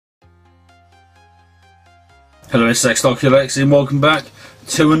Hello, it's X and welcome back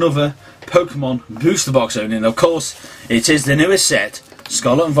to another Pokemon booster box opening. Of course, it is the newest set,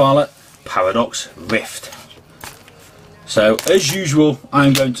 Scarlet and Violet Paradox Rift. So, as usual,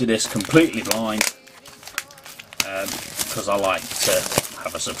 I'm going to this completely blind because I like to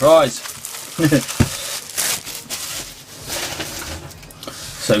have a surprise.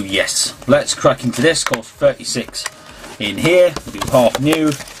 So yes, let's crack into this. Of course, 36 in here. We'll do half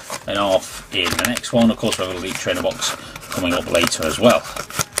new and half in the next one. Of course, we have a Elite Trainer box coming up later as well.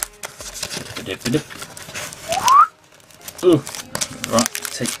 Ooh, right,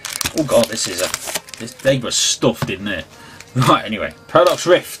 oh god, they were stuffed in there. Right, anyway, Paradox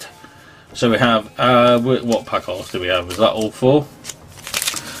Rift. So we have, what pack horse do we have? Is that all four?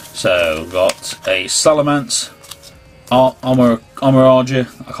 So we've got a Salamence, Armorager,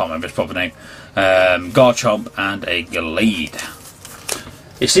 I can't remember his proper name, Garchomp and a Gallade.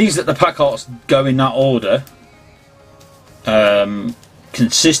 It seems that the pack arts go in that order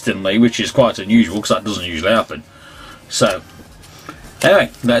consistently, which is quite unusual because that doesn't usually happen. So,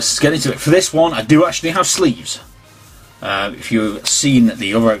 anyway, let's get into it. For this one, I do actually have sleeves. If you've seen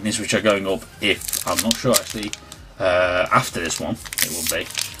the other openings which are going up, I'm not sure actually, after this one, it will be.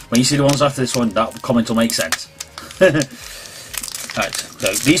 When you see the ones after this one, that comment will make sense. Right,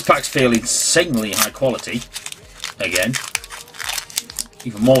 so these packs feel insanely high quality, again.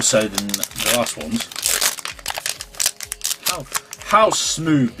 Even more so than the last ones. How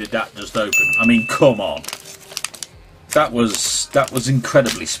smooth did that just open? I mean, come on. That was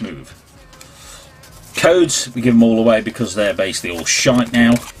incredibly smooth. Codes, we give them all away because they're basically all shite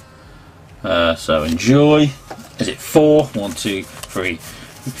now. So enjoy. Is it 4? 1, 2, 3.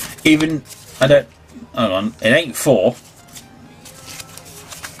 Even, hang on, it ain't 4.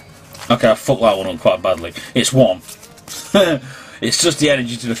 Okay, I fucked that one up quite badly. It's 1. It's just the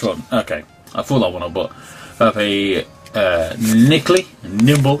energy to the front. Okay, I fucked that one up, but I have a Nickley, a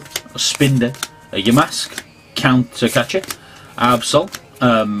Nimble, a Spinder, a Yamask, Counter Catcher, Absol,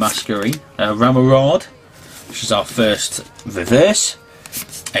 Masquerade, a Ramorard, which is our first reverse,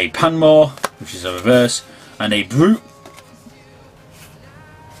 a Panmore, which is a reverse, and a Brute.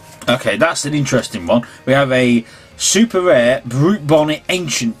 Okay, that's an interesting one. We have a super rare Brute Bonnet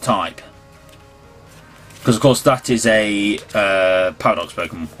Ancient type. Because of course that is a Paradox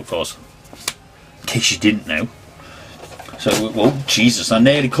Pokemon, of course. In case you didn't know. So, well, Jesus, I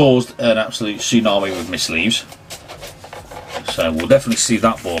nearly caused an absolute tsunami with my sleeves. So we'll definitely see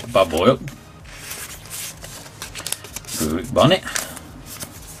that bad boy up. Brute Bonnet.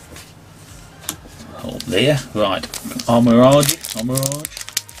 Hold there. Right. Armorager.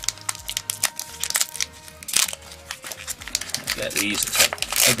 Get these.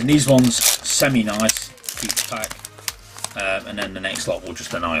 Open these ones semi-nice. Keep the pack. And then the next lot will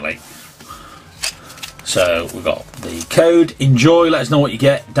just annihilate. So we've got the code. Enjoy. Let us know what you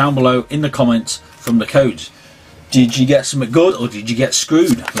get down below in the comments from the codes. Did you get something good or did you get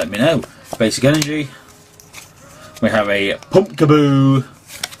screwed? Let me know. Basic energy. We have a Pumpkaboo,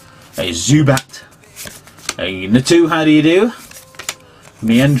 a Zubat, a Natu, how do you do?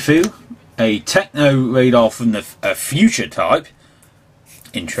 Mienfoo, a Techno Radar from the future type.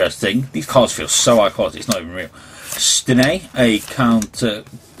 Interesting. These cards feel so high quality, it's not even real. Stene, a Counter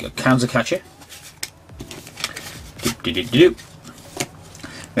Catcher. We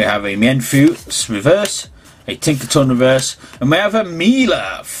have a Mienfoo reverse, a Tinkerton reverse, and we have a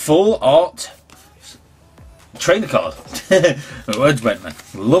Mila full art trainer card. My words went there.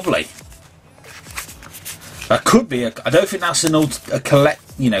 Lovely. That could be I don't think that's an old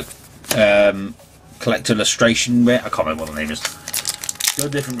collector illustration rare. I can't remember what the name is. There are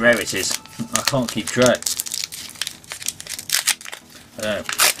different rarities. I can't keep track.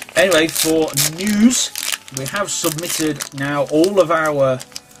 Anyway, for news, we have submitted now all of our,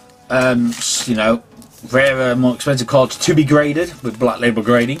 rarer, more expensive cards to be graded with Black Label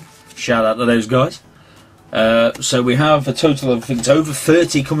grading. Shout out to those guys. So we have a total of, I think it's over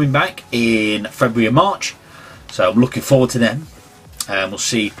 30 coming back in February and March. So I'm looking forward to them. We'll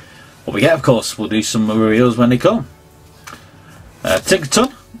see what we get. Of course, we'll do some reveals when they come.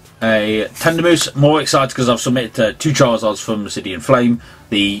 Tinkerton, a Tendemoose. More excited because I've submitted 2 Charizards from Obsidian Flame.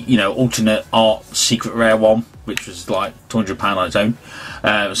 The alternate art secret rare one, which was like £200 on its own.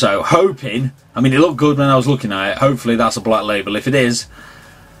 So hoping, I mean it looked good when I was looking at it. Hopefully that's a Black Label. If it is,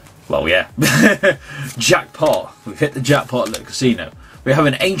 well, yeah. Jackpot. We've hit the jackpot at the casino. We have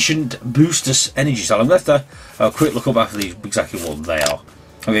an Ancient Booster Energy Cell. I'm going to have to quick look up after these exactly what they are.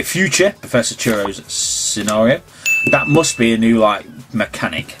 Okay, Future, Professor Churro's Scenario. That must be a new,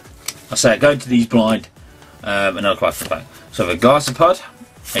 mechanic. I say, go into these blind, and I'll class the pack. So we have a Glycopod,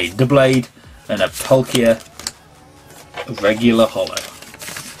 a Doublade, and a Palkia regular holo.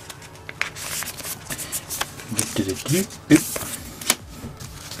 And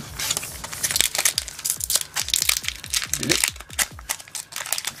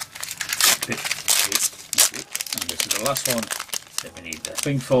this is the last one that we need the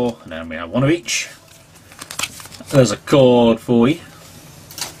thing for, and then we have one of each. There's a cord for you.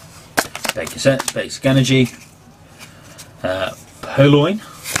 Basic energy, purloin,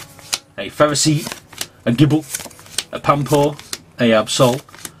 a ferroseed, a gibble, a pampor, a absol,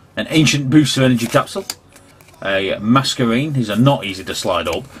 an ancient booster energy capsule, a masquerade. These are not easy to slide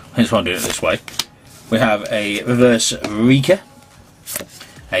up, hence why I'm doing it this way. We have a reverse Rika,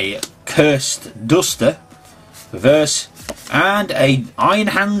 a cursed duster, reverse, and a Iron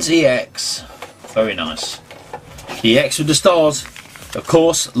Hands EX. Very nice. The EX with the stars, of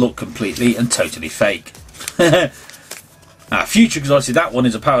course, look completely and totally fake. Future, because obviously that one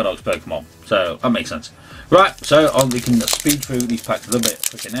is a Paradox Pokemon, so that makes sense. Right, so we can speed through these packs a little bit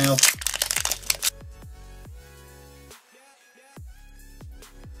quicker now.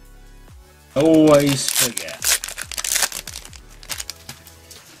 Always forget.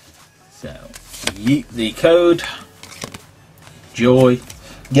 So, yeet the code. Joy.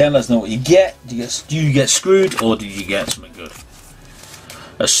 Again, let us know what you get. Do you get screwed, or did you get something good?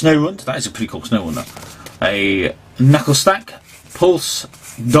 A Snowrun, that is a pretty cool Snowrun though. A Knuckle Stack, Pulse,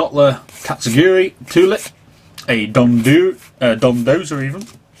 Dottler, Tatsugiri, Tulip, a Dondozer even,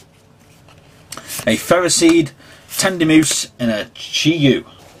 a Ferroseed, Tendemoose, and a Chi-Yu.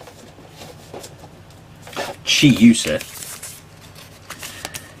 Chi-Yu, sir.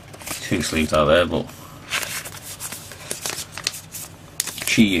 Two sleeves out there, but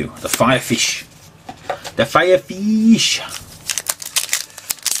Chi-Yu, the Firefish. The Firefish!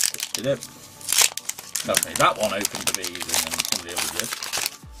 Okay, that one opened to be easier than somebody else did.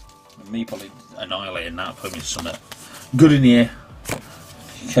 And me probably annihilating that, putting me something good in here.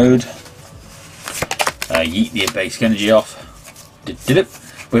 Code. Yeet the basic energy off. Did it.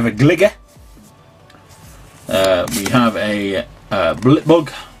 We have a Gligger. We have a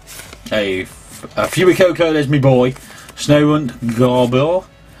Blipbug. A Fuecoco, there's me boy. Snowrun, Garbor.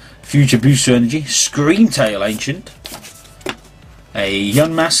 Future Booster Energy. Screamtail Ancient. A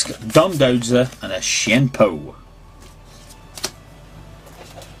Yunmask, Dondozer, and a Shenpo.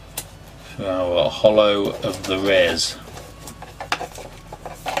 So a holo of the rares.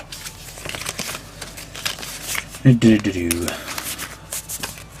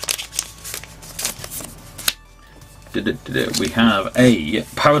 We have a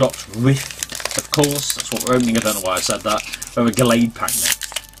Paradox Rift, of course, that's what we're opening. I don't know why I said that. We have a Glade pack now.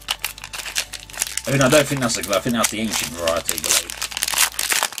 I mean, I don't think that's a Glade, I think that's the ancient variety of Glade.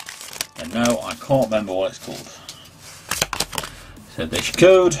 And no, I can't remember what it's called. So there's your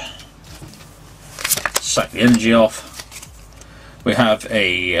code. Sack the energy off. We have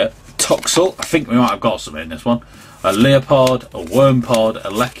a Toxel. I think we might have got some in this one. A Leopard, a Wormpod, a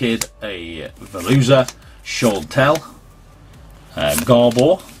Lekid, a Veluza, Shawltell,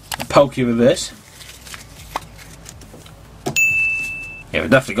 Garbor, a Palkia Reverse. Yeah, we've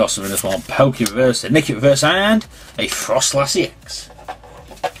definitely got some in this one. Palkia Reverse, a Nickit Reverse, and a Frostlass EX.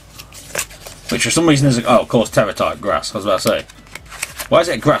 Which for some reason is, oh, of course, Terra type grass. I was about to say, why is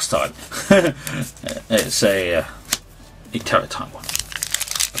it a grass type? It's a Terra type one,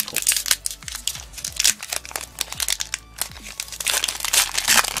 of course.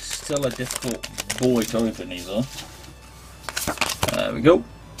 Still a difficult boy to open these on. There we go.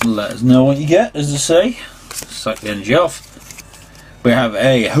 Let us know what you get, as I say. Suck the energy off. We have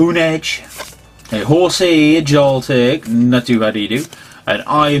a Hoonedge, a Horsey, Joltig, Natubadidu, an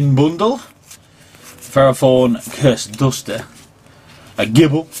Iron Bundle, Ferrothorn, Cursed Duster, a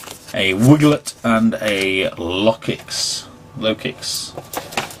Gibble, a Wiglet, and a Lokix.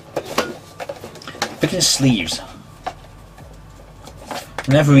 Picking sleeves.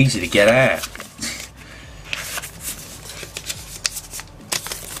 Never easy to get out.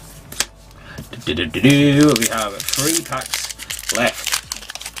 We have 3 packs left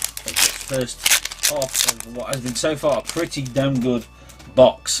of this first half of what has been so far a pretty damn good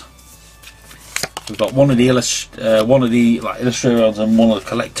box. We've got one of the illustrator ones and one of the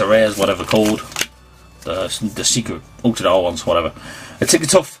collector rares, whatever called, the secret alternate ones, whatever. A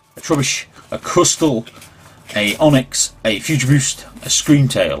Ticketough, a Trubbish, a Crustal, a Onyx, a Future Boost, a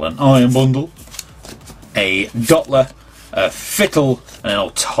Screamtail, an Iron Bundle, a Dottler, a Fiddle, and an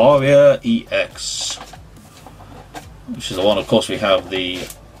Altaria EX. Which is the one, of course, we have the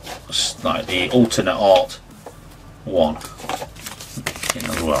alternate art one in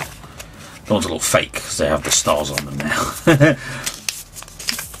as well. The one's a little fake because they have the stars on them now.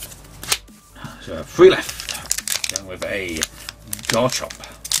 So 3 left. Going with a Garchomp.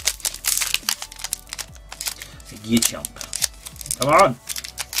 A Gearchomp. Come on!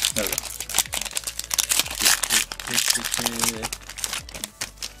 There we go.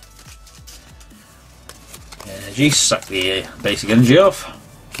 Energy, suck the basic energy off.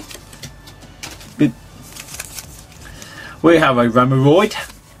 Boop. We have a Remoraid,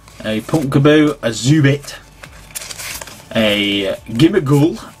 a Pumpkaboo, a Zubit, a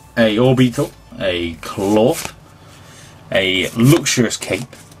Gimmighoul, a Orbeetle, a Cloth, a Luxurious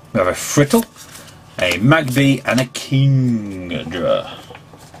Cape, we have a Frittle, a Magby, and a Kingdra.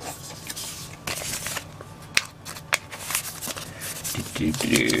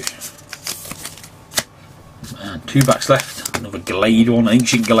 And 2 backs left, another Glade one,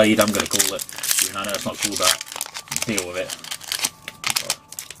 Ancient Glade I'm going to call it, even though I know it's not called that. Deal with it.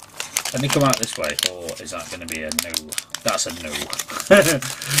 Can they come out this way, or is that going to be a no? That's a no.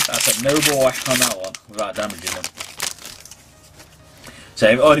 That's a no boy on that one, without damaging them. So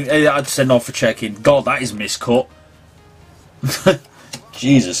I'd send off for checking. God, that is miscut.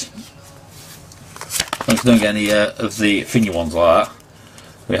 Jesus. Don't get any of the thingy ones like that.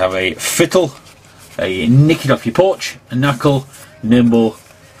 We have a Fittle, a Nick It Off Your Porch, a Knuckle, Nimble,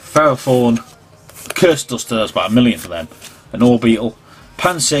 Ferrothorn, Curse Duster, that's about 1 million for them, an Orbeetle,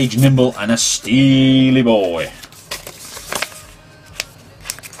 Pansage, Nimble, and a Steely Boy.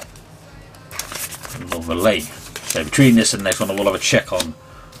 Lovely. So between this and the next one, we'll have a check on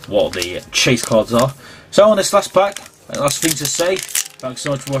what the chase cards are. So on this last pack, last thing to say, thanks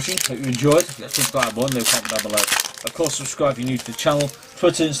so much for watching, hope you enjoyed. Hit that subscribe button, leave a comment down below. Of course, subscribe if you're new to the channel.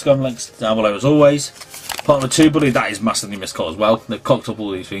 Twitter, Instagram links down below as always. Part of the TubeBuddy, that is massively miscut as well. They've cocked up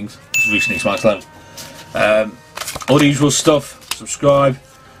all these things. This is recently Smash Slam. All the usual stuff. Subscribe.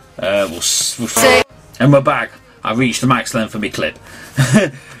 And we're back. I reached the max length for my clip.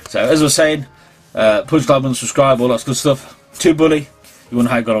 So as I was saying, punch like button, subscribe, all that good stuff. TubeBuddy. You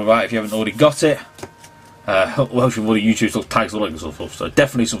wonder how I got it right if you haven't already got it. Hopefully all the YouTube stuff, tags, all that good stuff. So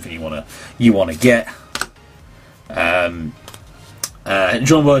definitely something you wanna get.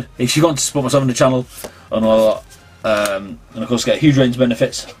 John Wood, if you want to support myself on the channel and all that, and of course get a huge range of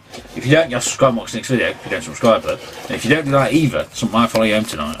benefits. If you don't, you'll subscribe and watch the next video if you don't subscribe though. And if you don't do that either, something might follow you home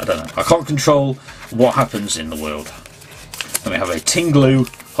tonight, I don't know. I can't control what happens in the world. And we have a Tinglu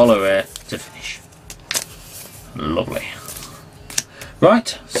Hollow Air to finish. Lovely.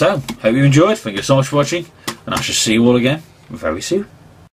 Right, so, hope you enjoyed, thank you so much for watching, and I shall see you all again very soon.